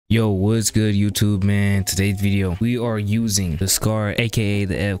Yo, what's good YouTube, man? Today's video we are using the Fcar, aka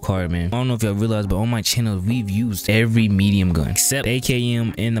the Fcar, man. I don't know if y'all realize, but on my channel we've used every medium gun except the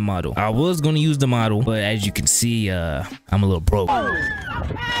AKM and the model. I was gonna use the model, but as you can see, I'm a little broke,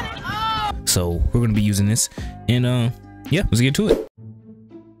 so we're gonna be using this. And yeah, let's get to it.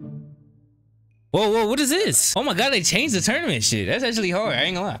 Whoa, what is this? Oh my god, they changed the tournament shit. That's actually hard, I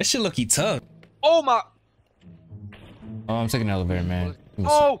ain't gonna lie. That shit looky tough. Oh my. Oh, I'm taking the elevator, man.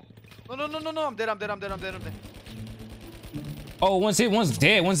 Oh! No, I'm dead. Oh, one's dead, one's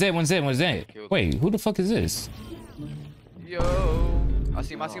dead. Wait, who the fuck is this? Yo. I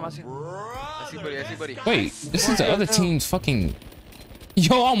see him. I see buddy. Wait, this is the other team's fucking...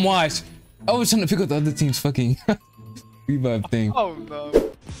 Yo, I'm washed. I was trying to pick up the other team's fucking revive thing. Oh no.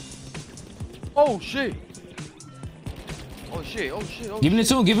 Oh shit. Give it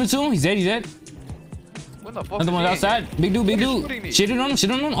to him, He's dead. What the fuck? Another one outside. Big dude. Shit on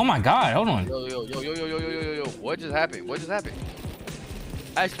him. Oh my god, hold on. Yo. What just happened?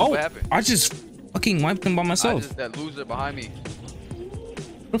 Actually, Oh, what happened? I just fucking wiped him by myself. That loser behind me.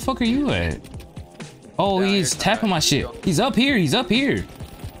 Where the fuck are you at? Oh, Down he's here, tapping my shit. He's up here.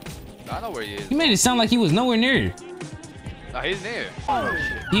 I know where he is. He made it sound like he was nowhere near. Nah, he's near. Oh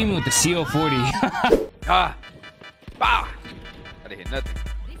shit. He hit me with the CO40. Ah. Bah. I didn't hit nothing.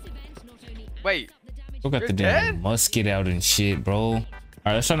 Wait. Look at the damn musket out and shit, bro. All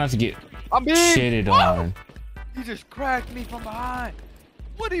right, let's try not to get I'm being shitted on. You just cracked me from behind.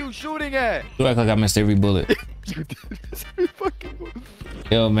 What are you shooting at? You act like I missed every bullet.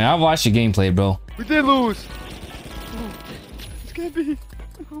 Yo, man, I watched your gameplay, bro. We did lose. This can't be.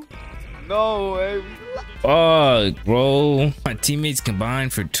 No way. Fuck, bro. My teammates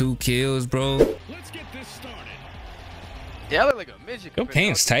combined for 2 kills, bro. Let's get this started. Yeah, I look like a midget. Your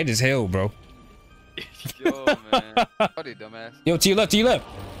pants tight as hell, bro. Yo, man. Oh, they dumbass. Yo, to your left.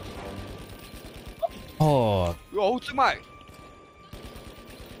 Oh. Yo, who's my?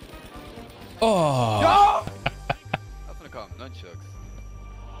 Oh. Yo! I'm gonna call him nunchucks.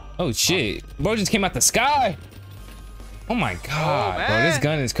 Oh shit. Bro just came out the sky. Oh my god, bro. This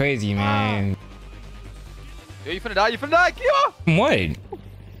gun is crazy, man. Yo, you finna die, Kiva! What?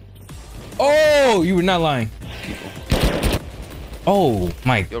 Oh, you were not lying. Oh,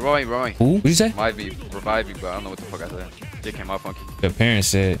 Mike. Yo, Roy. Who? What'd you say? Revive me, but I don't know what the fuck I said. Dick came out funky. The parents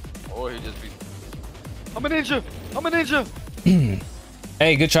said. Or he just be. I'm a ninja.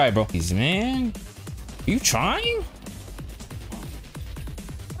 Hey, good try, bro. Jeez, man. You trying?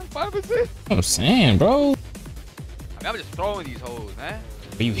 5%. I'm saying, bro. I mean, I'm just throwing these hoes, man.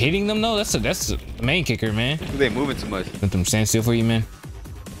 Are you hitting them though? That's the main kicker, man. They moving too much. Let them stand still for you, man.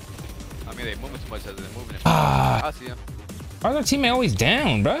 I mean, they moving too much as they're moving. Ah. I see him. Why is our teammate always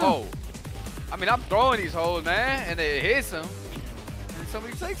down, bro? Oh. I mean, I'm throwing these hoes, man, and it hits him, and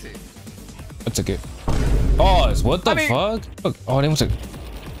somebody takes it. I took it. Oh, what the fuck? Look, oh, they almost took.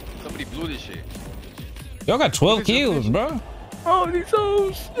 Somebody blew this shit. Y'all got 12 kills, bro. Oh, these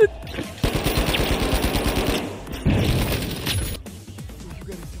hoes. Shit.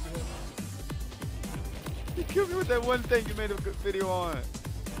 You killed me with that one thing you made a good video on.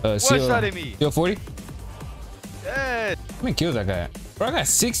 One shot at me. Still 40? Yeah. How many kills I got? Bro, I got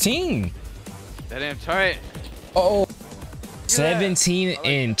 16. That damn turret. Oh. 17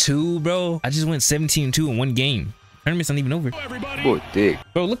 and 2, bro. I just went 17 and 2 in one game. Tournament's not even over. Boy, dick.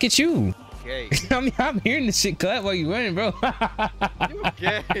 Bro, look at you. Okay. I mean, I'm hearing this shit clap while you running, bro. You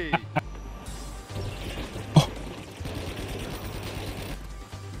gay. Oh.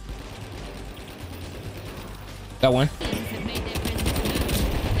 Got one.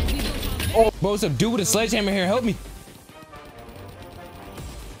 Oh, bro, what's up? Dude with a sledgehammer here. Help me.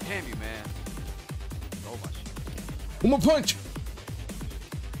 Damn you, man. So much. One more punch.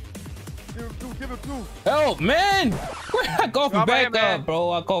 Give him two. Help, man. I called for backup,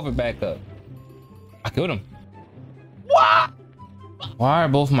 bro. I called for backup. I killed him. What? Why are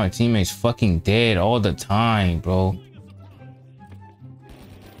both my teammates fucking dead all the time, bro?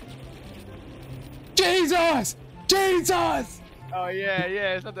 Jesus! Oh yeah,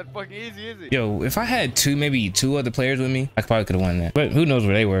 it's not that fucking easy, is it? Yo, if I had maybe two other players with me, I probably could have won that. But who knows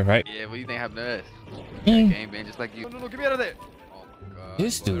where they were, right? Yeah, what do you think happened to us? Mm. Game band just like you. No, get me out of there. Oh my god.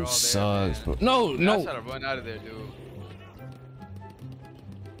 This dude sucks, bro. No. I'm trying to run out of there, dude.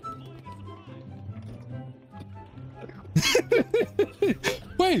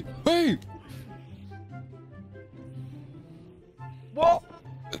 Wait. Whoa.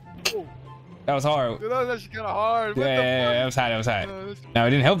 That was hard. Dude, that was actually kind of hard. Yeah, that was hard. Now, it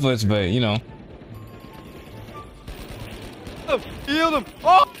didn't help us, but, you know. Heal him.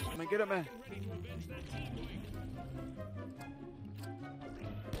 Oh! Man, get up, man.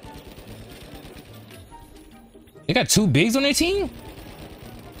 They got 2 bigs on their team?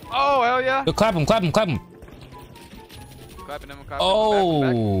 Oh, hell yeah. Yo, clap him, clap him, clap him. Clapping them,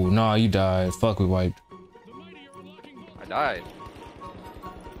 Oh, no, you died. Fuck, we wiped. I died.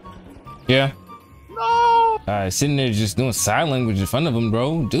 Yeah. No. Alright, sitting there just doing sign language in front of him,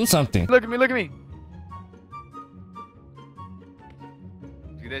 bro. Do something. Look at me, look at me.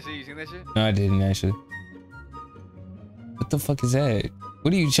 See that shit? You seen that shit? No, I didn't actually. What the fuck is that?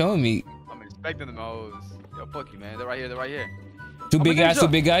 What are you showing me? I'm inspecting them hoes. Yo, fuck you, man. They're right here. They're right here. 2 big guys, 2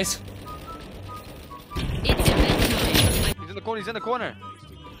 big guys. He's in the corner. He's in the corner.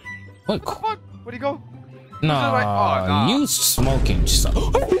 What? Fuck? Where'd he go? Nah, Right. Oh, nah. you smoking. Oh, he's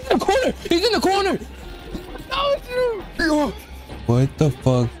in the corner. He's in the corner. No, it's you. What the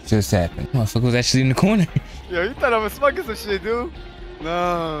fuck just happened? Motherfucker was actually in the corner. Yo, you thought I was smoking some shit, dude.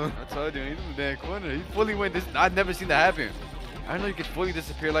 No. I told you, he's in the damn corner. He fully went this. I've never seen that happen. I didn't know you could fully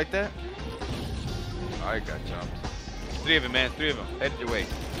disappear like that. I got jumped. 3 of them, man. 3 of them. Headed your way.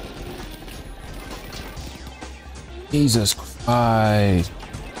 Jesus Christ.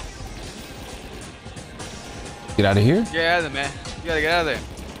 Get out of here. Get out of there, man. You gotta get out of there.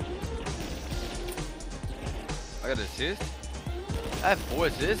 I got an assist. I have 4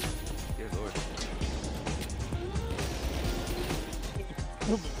 assists. Dear Lord.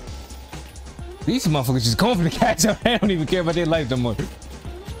 These motherfuckers just going for the catch up. I don't even care about their life no more.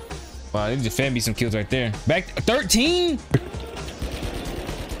 Wow, they just fed me some kills right there. Back 13?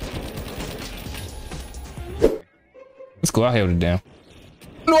 Let's go. I held it down.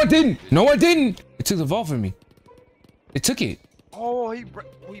 No, I didn't. No, I didn't. It took the vault from me. It took it. Oh, he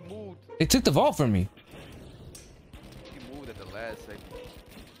moved. It took the vault from me. He moved at the last second.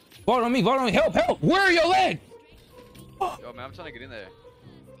 Vault on me. Vault on me. Help, help. Where are your legs? Yo, man, I'm trying to get in there.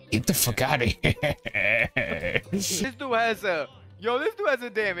 Get the fuck out of here. This dude has a... Yo, this dude has a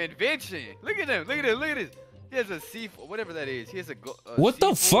damn invention. Look at him. Look at him. Look at this. He has a C4, whatever that is. He has a what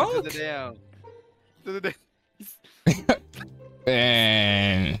the fuck?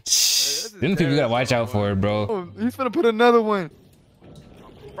 Man, them people you gotta watch out for it, bro. Oh, he's gonna put another one.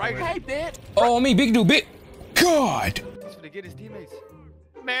 Right. Hey, man. Oh, me, big dude, big. God. He's gonna get his teammates.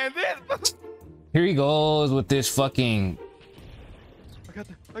 Man, this. Here he goes with this fucking. I got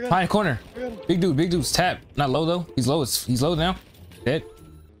the Behind corner. Big dude's tap. Not low though. He's low. He's low now. Dead.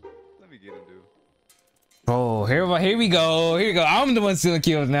 Let me get him, dude. Oh, here we go. Here we go. I'm the one stealing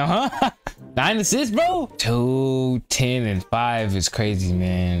kills now, huh? 9 assists, bro. 2, 10, and 5 is crazy,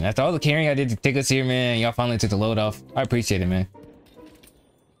 man. After all the carrying I did to take us here, man, y'all finally took the load off. I appreciate it, man.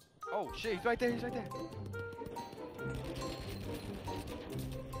 Oh shit, he's right there. He's right there.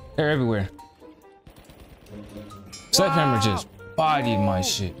 They're everywhere. Sledgehammer just bodied my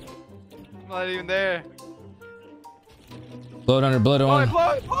shit. I'm not even there. Blood under, blood on.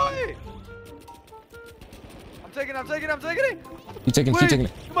 Boy. I'm taking it. Keep taking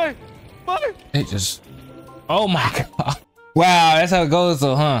it. Come on. Boy. It just. Oh my god. Wow, that's how it goes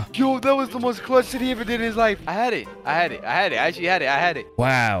though, huh? Yo, that was the most clutch shit he ever did in his life. I had it. I actually had it.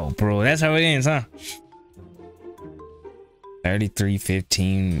 Wow, bro. That's how it ends, huh? 33,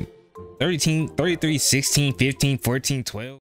 15, 13, 33, 16, 15, 14, 12.